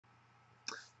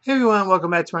Hey everyone,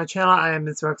 welcome back to my channel. I am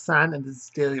Ms. Roxanne and this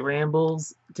is Daily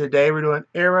Rambles. Today we're doing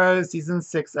Arrow Season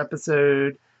 6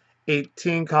 Episode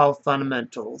 18 called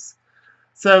Fundamentals.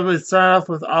 So we start off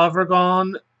with Oliver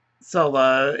gone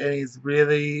solo and he's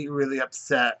really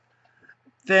upset.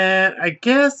 Then I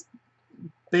guess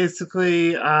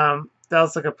basically that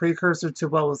was like a precursor to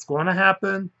what was going to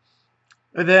happen.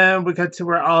 And then we cut to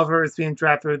where Oliver is being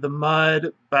dragged through the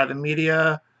mud by the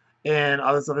media and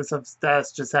all this other stuff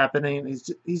that's just happening.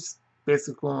 He's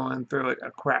basically going through like a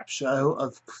crap show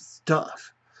of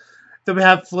stuff. Then we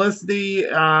have Felicity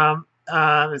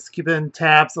is keeping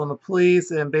tabs on the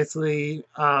police, and basically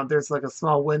there's like a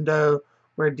small window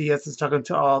where Diaz is talking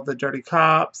to all the dirty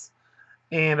cops,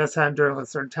 and that's happened during a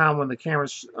certain time when the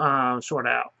camera's short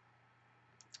out.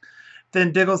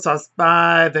 Then Diggle stops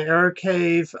by the arrow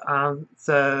cave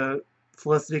so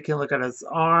Felicity can look at his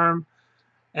arm.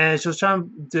 And she was trying to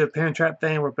do a parent trap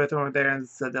thing where both of them were there and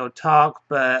said they'll talk,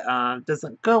 but it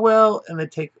doesn't go well, and they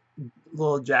take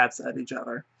little jabs at each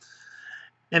other.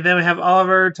 And then we have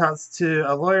Oliver talks to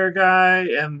a lawyer guy,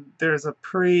 and there's a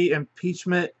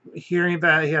pre-impeachment hearing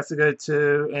that he has to go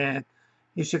to, and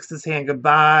he shakes his hand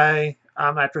goodbye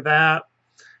after that.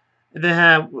 And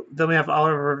then we have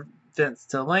Oliver vents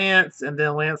to Lance, and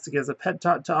then Lance gives a pep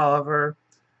talk to Oliver.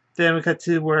 Then we cut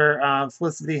to where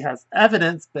Felicity has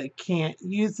evidence but can't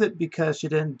use it because she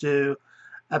didn't do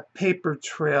a paper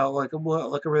trail, like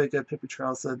a really good paper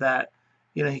trail, so that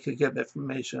he could get the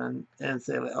information and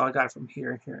say like, oh, I got it from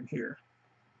here and here and here.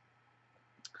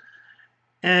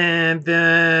 And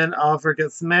then Oliver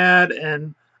gets mad,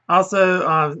 and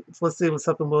also Felicity was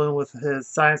helping William with his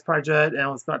science project and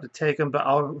was about to take him, but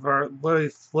Oliver literally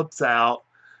flips out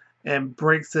and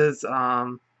breaks his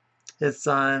son's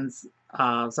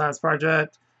science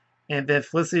project. And then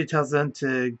Felicity tells him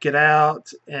to get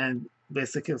out and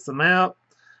basically kicks him out.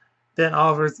 Then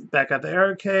Oliver's back at the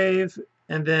arrow cave,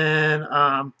 and then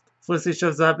Felicity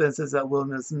shows up and says that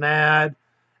William is mad,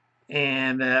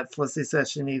 and that Felicity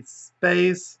says she needs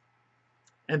space.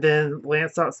 And then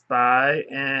Lance stops by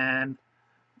and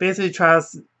basically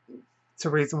tries to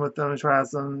reason with them and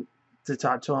tries to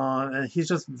talk to him, and he's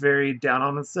just very down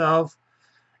on himself.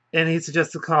 And he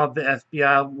suggests to call the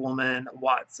FBI woman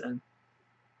Watson.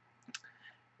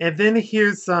 And then he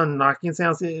hears some knocking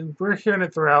sounds, and we're hearing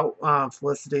it throughout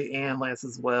Felicity and Lance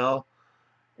as well.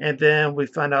 And then we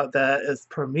find out that it's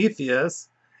Prometheus,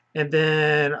 and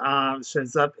then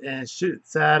shows up and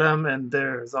shoots at him, and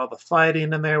there's all the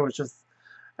fighting in there, which is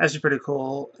actually pretty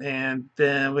cool. And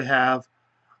then we have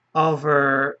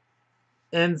Oliver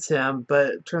ends him, but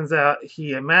it turns out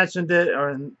he imagined it or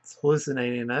is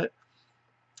hallucinating it.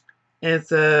 And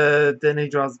so then he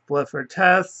draws blood for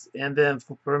tests, and then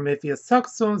Prometheus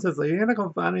talks to him, says, like, you're not going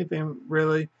to find anything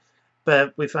really.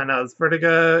 But we find out it's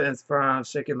vertigo, and it's from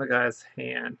shaking the guy's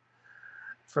hand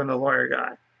from the lawyer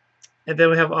guy. And then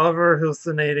we have Oliver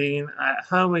hallucinating at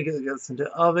home. He gets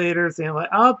into elevators, and like,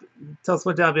 I'll tell us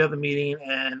what time to be at the meeting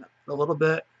in a little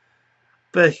bit.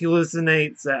 But he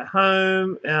hallucinates at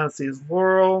home and sees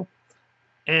Laurel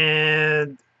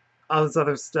and all this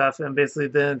other stuff, and basically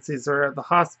then sees her at the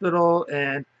hospital,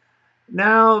 and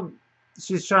now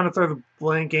she's trying to throw the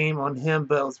blame game on him,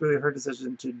 but it was really her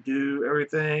decision to do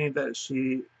everything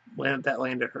that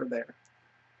landed her there.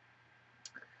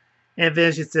 And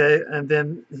then and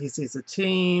then he sees a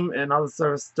team and all this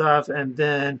sort of stuff, and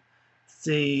then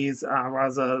sees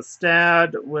Raza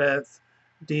stabbed with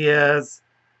Diaz,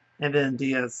 and then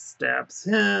Diaz stabs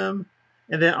him.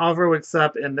 And then Oliver wakes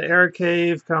up in the air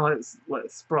cave, kind of like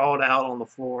sprawled out on the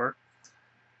floor.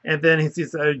 And then he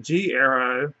sees the OG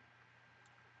Arrow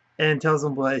and tells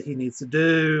him what he needs to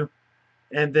do.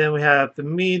 And then we have the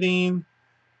meeting.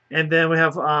 And then we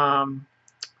have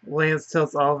Lance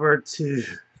tells Oliver to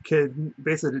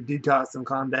basically detox and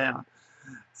calm down.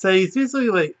 So he's basically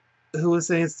like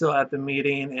hallucinating still at the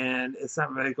meeting, and it's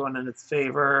not really going in his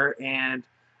favor, and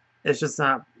it's just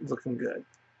not looking good.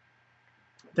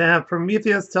 Then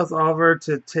Prometheus tells Oliver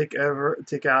to take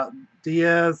out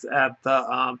Diaz at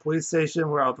the police station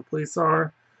where all the police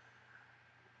are.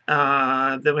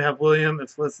 Then we have William and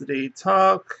Felicity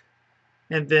talk,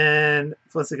 and then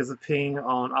Felicity gets a ping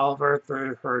on Oliver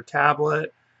through her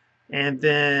tablet, and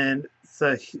then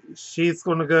so she's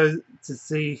going to go to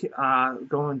see,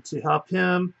 going to help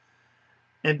him,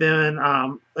 and then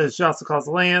she also calls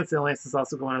Lance, and Lance is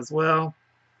also going as well,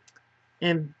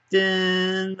 and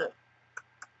then.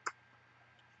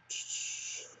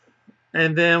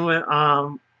 And then when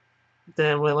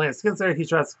Lance gets there, he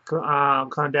tries to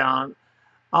calm down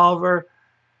Oliver.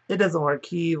 It doesn't work.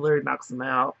 He literally knocks him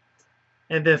out.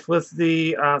 And then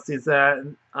Felicity sees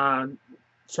that and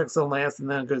checks on Lance,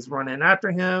 and then goes running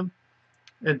after him.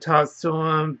 and talks to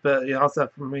him, but he also has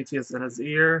Prometheus in his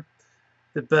ear.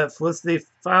 But Felicity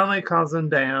finally calms him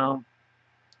down,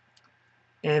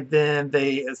 and then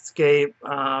they escape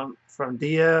from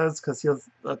Diaz because he was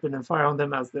opening fire on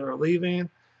them as they were leaving.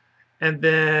 And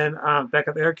then back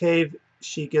at the air cave,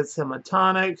 she gives him a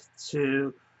tonic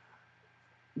to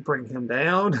bring him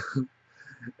down.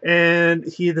 And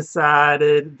he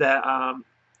decided that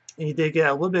he did get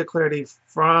a little bit of clarity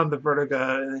from the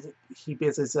vertigo. And he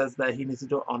basically says that he needs to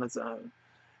do it on his own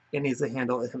and needs to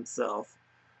handle it himself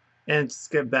and just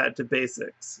get back to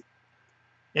basics.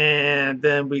 And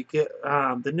then we get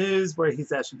the news where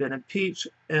he's actually been impeached,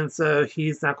 and so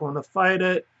he's not going to fight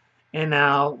it. And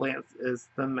now Lance is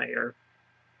the mayor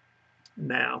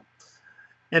now.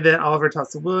 And then Oliver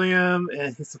talks to William,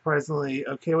 and he's surprisingly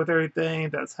okay with everything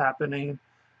that's happening.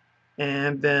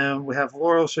 And then we have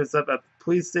Laurel shows up at the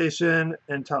police station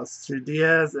and talks to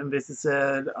Diaz, and basically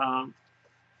said,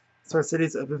 Star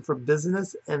City's open for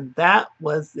business. And that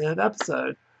was the end of the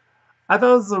episode. I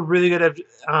thought it was a really good,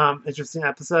 interesting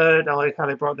episode. I like how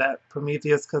they brought that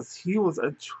Prometheus because he was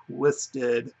a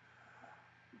twisted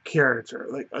character,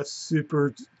 like a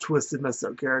super twisted, messed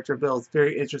up character. But it was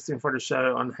very interesting for the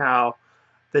show on how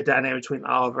the dynamic between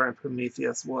Oliver and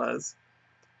Prometheus was.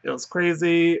 It was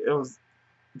crazy. It was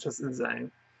just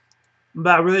insane.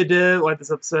 But I really did like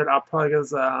this episode. I'll probably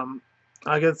give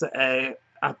I'll give it an A.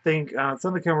 I think some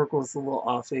of the camera work was a little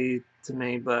offy to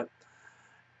me, but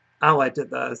I liked it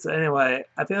though. So anyway,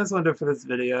 I think that's going to do it for this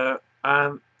video.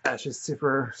 I'm actually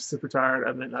super, super tired.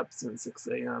 I've been up since 6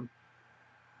 a.m.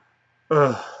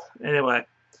 Ugh. Anyway,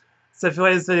 so if you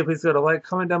like this video, please go to like,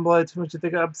 comment down below. Tell me what you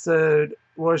think of the episode.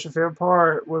 What was your favorite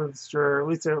part? What was your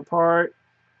least favorite part?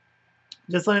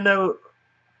 Just let me know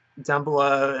down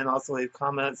below, and also leave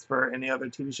comments for any other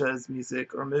TV shows,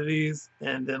 music, or movies.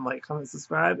 And then like, comment,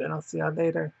 subscribe, and I'll see y'all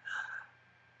later.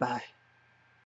 Bye.